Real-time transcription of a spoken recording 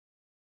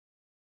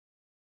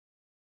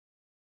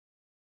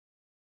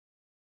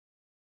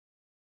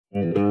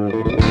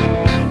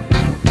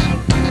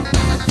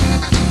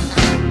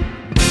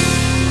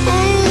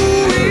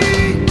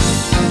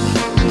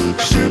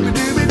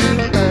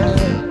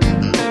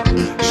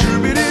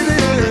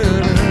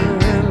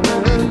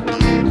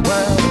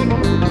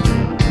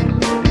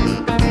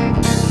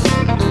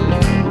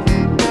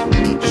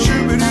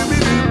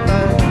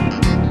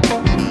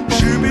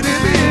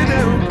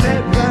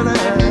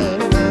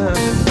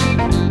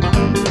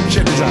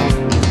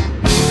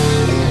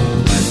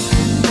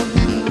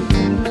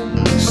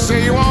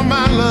Say you want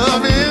my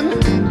loving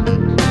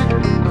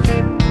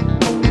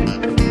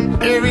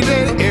every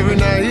day, every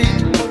night.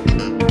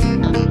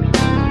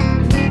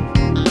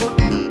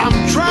 I'm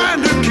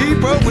trying to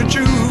keep up with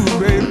you,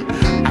 baby.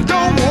 I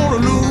don't want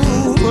to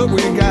lose what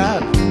we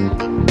got.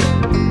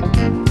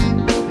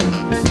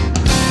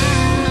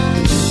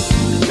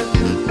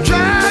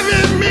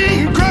 Driving me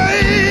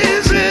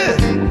crazy.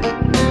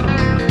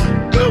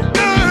 Ooh,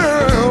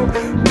 girl,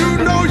 you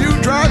know you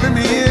driving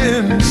me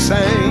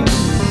insane.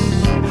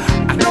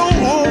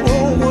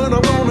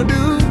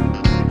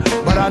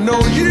 I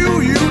know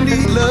you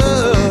need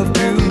love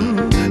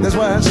too. That's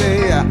why I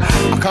say,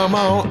 come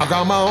on,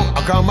 come on,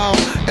 come on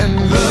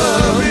and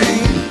love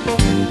me.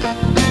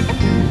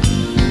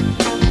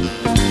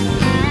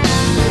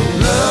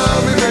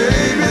 Love me,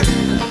 baby,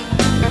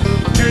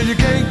 till you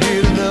can't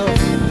get enough.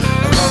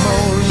 Come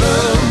on,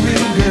 love me,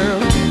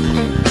 girl.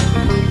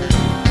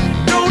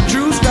 Don't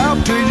you stop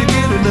till you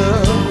get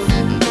enough.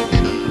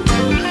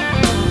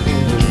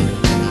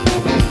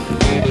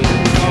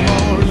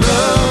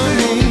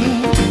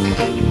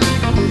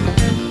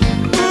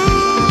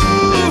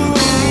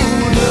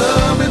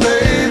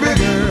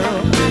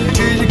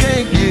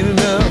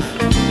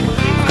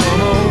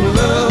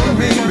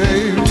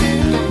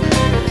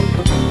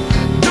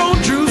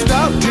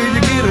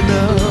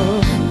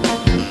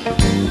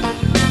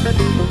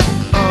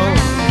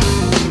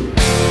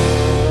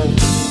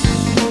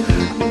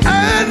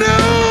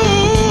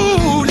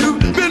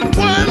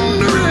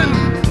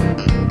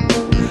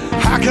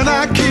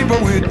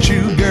 With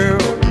you, girl,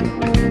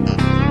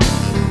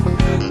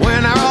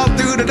 when I walk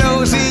through the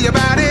door, see your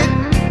body.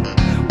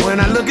 When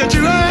I look at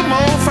you, I'm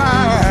on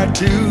fire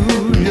too.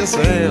 Yes, I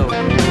am.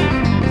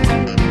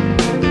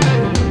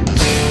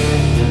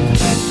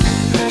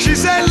 She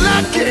said,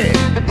 lucky,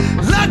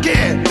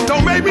 lucky,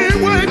 don't make me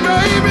wait,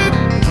 baby.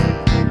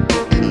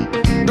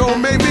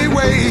 Don't make me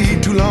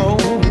wait too long.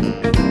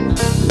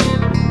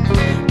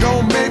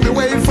 Don't make me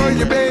wait for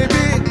you,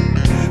 baby,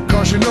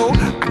 'cause you know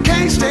I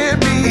can't stand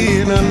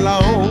being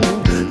alone.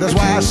 That's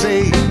why I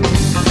say,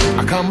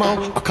 come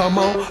on, come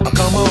on,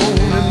 come on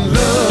and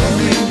love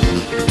me.